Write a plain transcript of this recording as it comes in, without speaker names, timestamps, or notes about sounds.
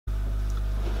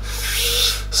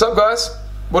Sup guys,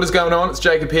 what is going on? It's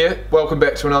Jacob here. Welcome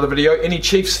back to another video. Any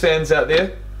Chiefs fans out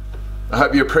there? I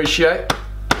hope you appreciate.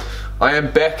 I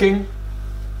am backing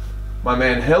my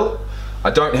man Hill. I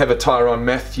don't have a TYRANN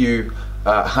MATHIEU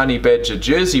Honey Badger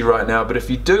jersey right now, but if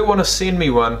you do want to send me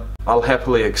one, I'll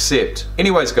happily accept.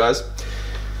 Anyways guys,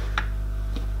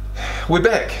 we're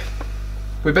back.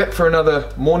 We're back for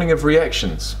another morning of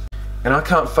reactions, and I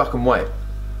can't fucking wait.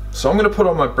 So I'm going to put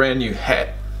on my brand new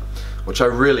hat, which I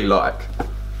really like,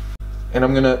 and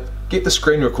I'm going to get the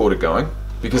screen recorder going,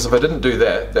 because if I didn't do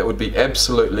that, that would be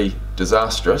absolutely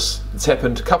disastrous. It's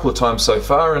happened a couple of times so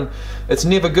far and it's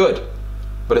never good,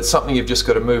 but it's something you've just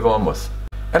got to move on with.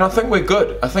 And I think we're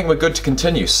good. I think we're good to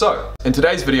continue. So, in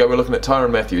today's video we're looking at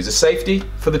TYRANN MATHIEU. He's a safety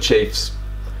for the Chiefs.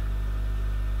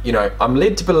 You know, I'm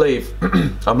led to believe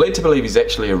he's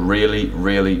actually a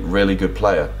really good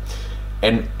player.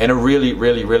 And a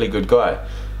really good guy.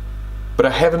 But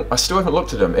I still haven't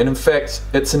looked at him, and in fact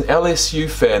it's an LSU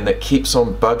fan that keeps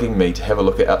on bugging me to have a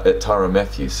look at TYRANN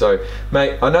MATHIEU. So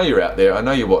mate, I know you're out there, I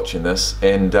know you're watching this,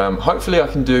 and hopefully I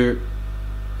can do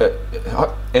your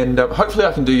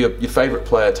favourite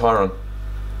player TYRANN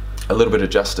a little bit of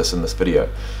justice in this video.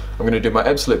 I'm going to do my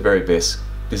absolute very best.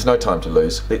 There's no time to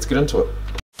lose. Let's get into it.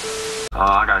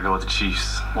 I gotta go with the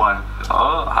Chiefs. Why?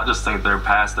 I just think their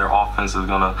offense is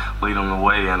gonna lead them the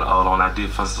way, and on that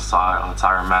defensive side,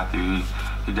 TYRANN MATHIEU,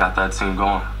 he got that team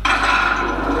going.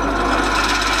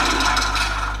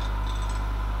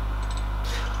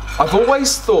 I've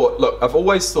always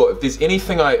thought if there's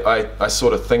anything I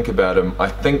sort of think about him, I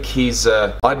think he's,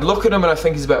 I'd look at him and I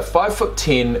think he's about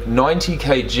 5'10", 90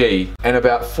 kg, and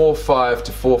about 4'5"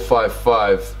 to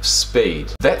 4'5"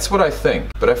 speed. That's what I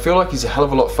think, but I feel like he's a hell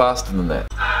of a lot faster than that.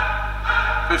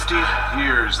 50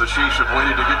 years the Chiefs have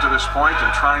waited to get to this point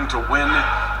and trying to win.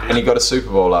 And he got a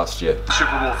Super Bowl last year.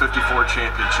 Super Bowl 54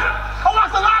 championship. Oh,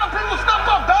 that's a lot of people step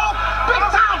up, dog. Big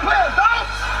time players, dog.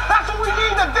 That's what we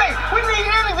need today. We need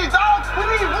energy, dog. We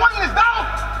need oneness, dog.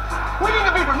 We need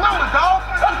to be remembered, dog.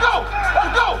 Let's go.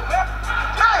 Let's go.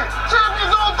 Hey,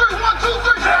 champions on three. 1, 2,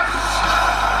 3.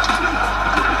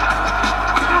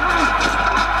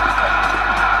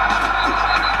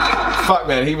 Fuck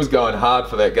man, he was going hard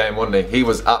for that game, wasn't he? He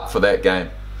was up for that game.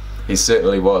 He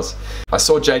certainly was. I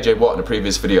saw JJ Watt in a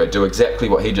previous video do exactly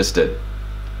what he just did.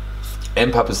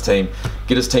 Amp up his team,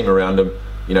 get his team around him,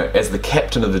 you know, as the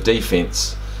captain of the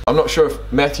defense. I'm not sure if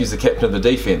MATHIEU's the captain of the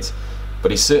defense,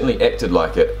 but he certainly acted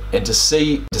like it. And to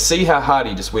see how hard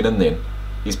he just went in then,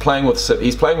 he's playing with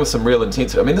some real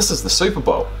intensity. I mean, this is the Super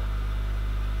Bowl.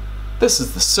 This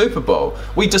is the Super Bowl.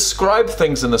 We describe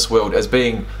things in this world as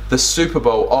being the Super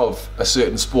Bowl of a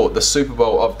certain sport, the Super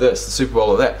Bowl of this, the Super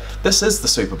Bowl of that. This is the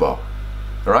Super Bowl.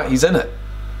 All right, he's in it,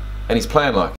 and he's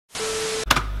playing like it.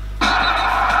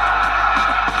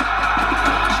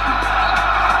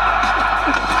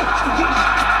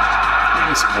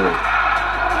 This boy.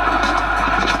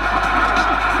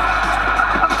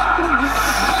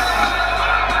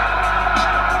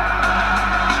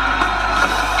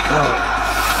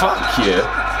 Fuck yeah.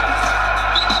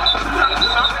 The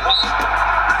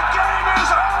game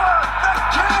is over. The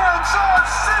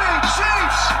Kansas City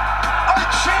Chiefs are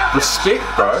champions. Respect,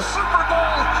 bro. Super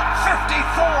Bowl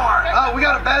 54. Oh, we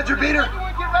got a Badger beater.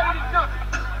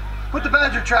 Put the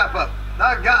Badger trap up.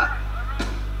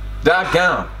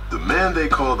 Doggone. The man they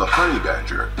call the Honey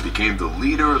Badger became the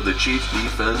leader of the Chiefs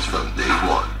defense from day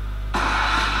one.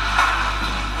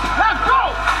 Let's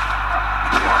go.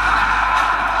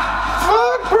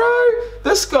 Fuck, bro!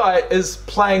 This guy is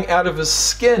playing out of his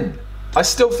skin. I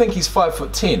still think he's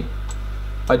 5'10".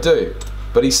 I do,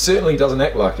 but he certainly doesn't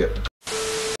act like it.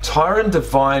 TYRANN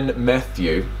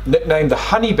MATHIEU, nicknamed the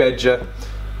Honey Badger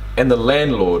and the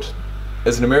Landlord,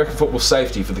 is an American football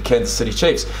safety for the Kansas City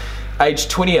Chiefs. Age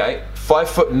 28,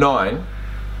 5'9",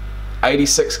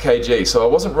 86 kg, so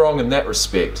I wasn't wrong in that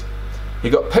respect.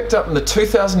 He got picked up in the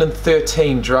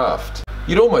 2013 draft.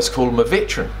 You'd almost call him a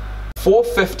veteran.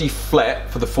 450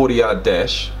 flat for the 40-yard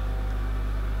dash,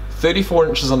 34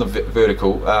 inches on the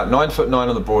vertical, 9'9"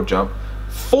 on the broad jump,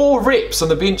 4 reps on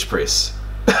the bench press.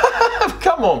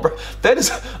 Come on, bro. That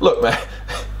is, look, man,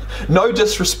 no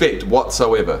disrespect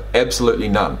whatsoever, absolutely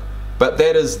none. But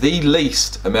that is the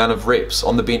least amount of reps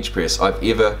on the bench press I've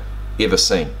ever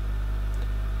seen.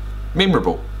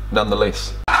 Memorable,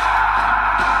 nonetheless.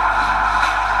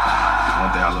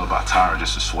 One thing I love about TYRANN,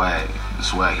 just the swag he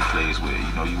plays with.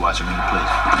 You know, you watch him in the play.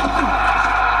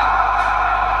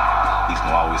 He's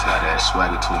gonna always have that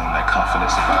swagger to him, that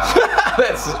confidence about him.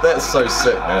 That's so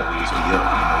sick, man.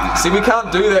 See, we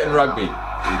can't do that in rugby.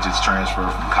 It just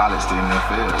transferred from college to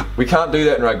NFL. We can't do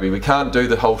that in rugby. We can't do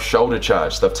the whole shoulder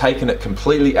charge. They've taken it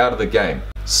completely out of the game.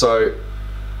 So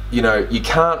you know, you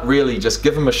can't really just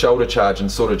give him a shoulder charge and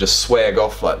sort of just swag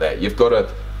off like that. You've got to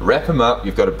wrap him up,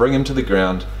 you've got to bring him to the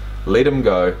ground, let him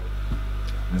go.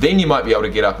 Then you might be able to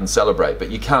get up and celebrate, but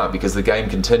you can't because the game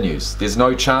continues. There's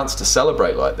no chance to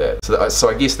celebrate like that. So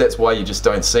I guess that's why you just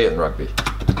don't see it in rugby. You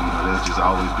know, that's just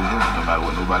always been him. No matter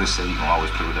what nobody say, you can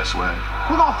always play with that swag.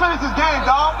 We're gonna finish this game,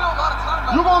 dog.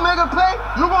 You gonna make a play?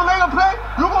 You gonna make a play?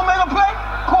 You gonna make a play?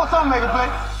 Of course I'm gonna make a play.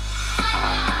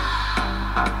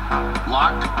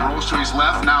 Locked, rolls to his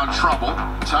left, now in trouble.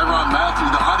 TYRANN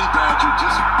Mathieu, the honey badger,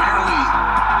 just barely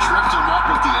tripped him up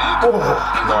with the ankle. Oh,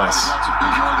 nice. That's a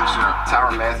big yardage there.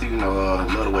 TYRANN Mathieu, you know,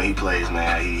 love the way he plays,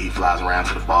 man. He flies around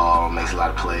to the ball, makes a lot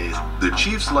of plays. The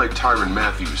Chiefs like TYRANN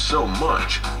Mathieu so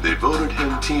much, they voted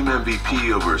him team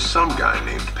MVP over some guy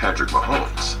named Patrick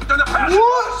Mahomes.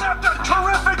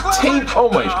 Team, oh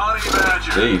my,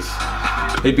 jeez.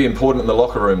 He'd be important in the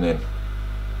locker room then.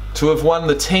 To have won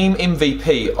the team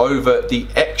MVP over the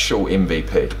actual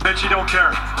MVP. Bet you don't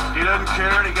care. He doesn't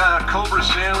care, and he got a Cobra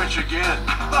sandwich again.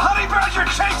 The honey badger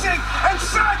chasing and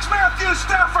sacks Matthew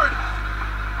Stafford.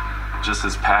 Just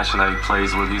his passion that he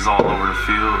plays with, he's all over the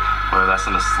field, whether that's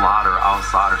in the slot or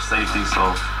outside or safety,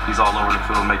 so he's all over the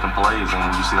field making plays, and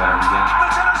you see that every game.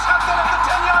 It's intercepted at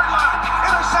the 10-yard line.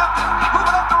 Intercepted.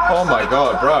 Moving up the right. Oh my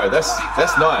god, bro, that's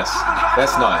nice.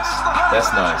 That's nice.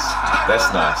 That's nice.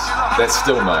 That's nice. That's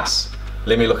still nice.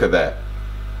 Let me look at that.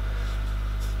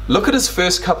 Look at his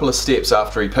first couple of steps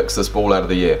after he picks this ball out of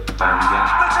the air.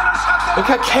 Look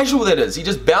how casual that is. He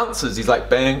just bounces. He's like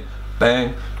bang,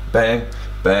 bang, bang,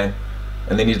 bang.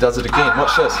 And then he does it again.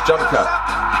 Watch this. Jump cut.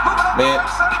 Man.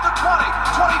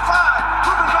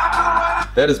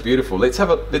 That is beautiful. Let's have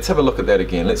a look at that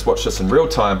again. Let's watch this in real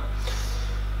time.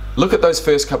 Look at those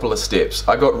first couple of steps.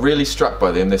 I got really struck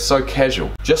by them. They're so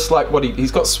casual. Just like what he's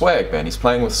got swag, man. He's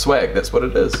playing with swag. That's what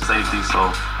it is. Safety,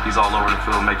 so he's all over the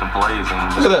field making plays.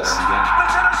 And look at this.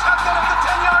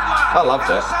 I love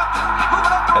that.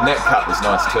 And that cut was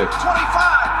nice too.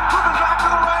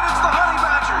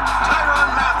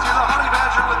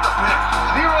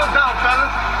 Zero doubt,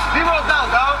 fellas. Zero doubt,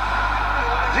 dog.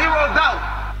 Zero doubt.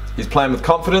 He's playing with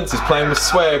confidence. He's playing with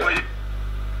swag.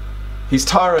 He's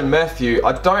TYRANN Mathieu.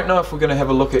 I don't know if we're going to have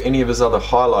a look at any of his other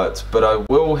highlights, but I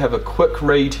will have a quick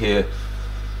read here.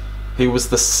 He was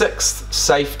the 6th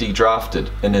safety drafted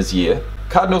in his year.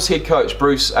 Cardinals head coach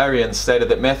Bruce Arians stated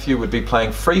that Mathieu would be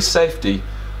playing free safety,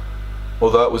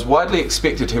 although it was widely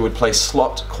expected he would play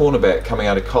slot cornerback coming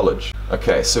out of college.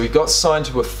 Okay, so he got signed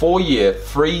to a 4-year,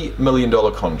 $3 million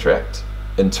contract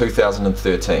in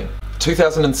 2013.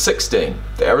 2016,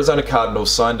 the Arizona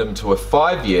Cardinals signed him to a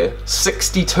 5-year,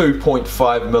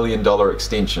 $62.5 million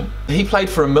extension. He played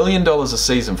for $1 million a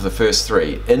season for the first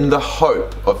 3 in the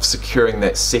hope of securing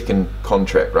that second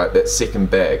contract, right? That second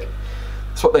bag.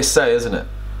 That's what they say, isn't it?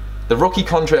 The rookie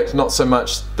contract's not so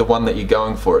much the one that you're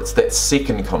going for, it's that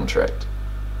second contract.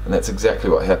 And that's exactly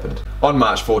what happened. On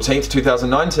March 14th,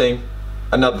 2019,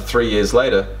 another 3 years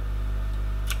later,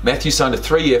 Mathieu signed a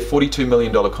 3-year, $42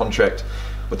 million contract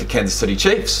with the Kansas City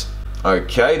Chiefs.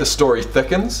 Okay, the story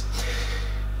thickens.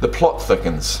 The plot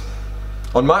thickens.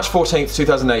 On March 14th,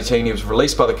 2018, he was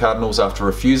released by the Cardinals after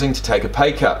refusing to take a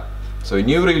pay cut. So he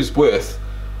knew what he was worth,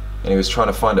 and he was trying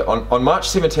to find it. On March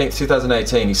 17th,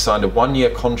 2018, he signed a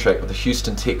 1-year contract with the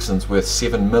Houston Texans worth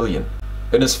 $7 million.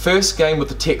 In his first game with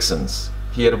the Texans,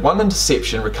 he had 1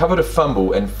 interception, recovered a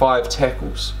fumble, and 5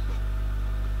 tackles,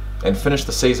 and finished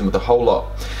the season with a whole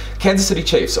lot. Kansas City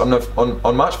Chiefs, on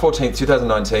March 14th,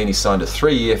 2019, he signed a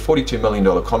 3-year, $42 million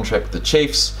contract with the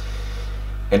Chiefs,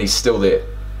 and he's still there.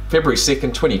 February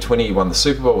 2nd, 2020, he won the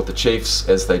Super Bowl with the Chiefs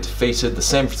as they defeated the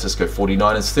San Francisco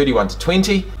 49ers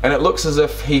 31-20, and it looks as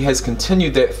if he has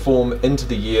continued that form into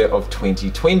the year of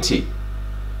 2020.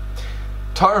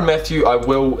 TYRANN Mathieu I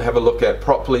will have a look at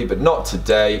properly, but not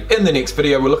today. In the next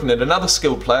video, we're looking at another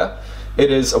skilled player.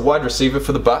 It is a wide receiver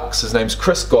for the Bucks. His name's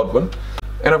Chris Godwin,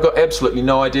 and I've got absolutely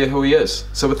no idea who he is.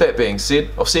 So with that being said,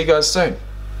 I'll see you guys soon.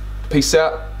 Peace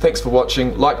out. Thanks for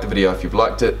watching. Like the video if you've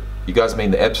liked it. You guys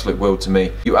mean the absolute world to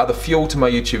me. You are the fuel to my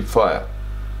YouTube fire.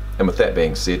 And with that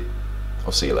being said,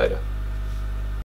 I'll see you later.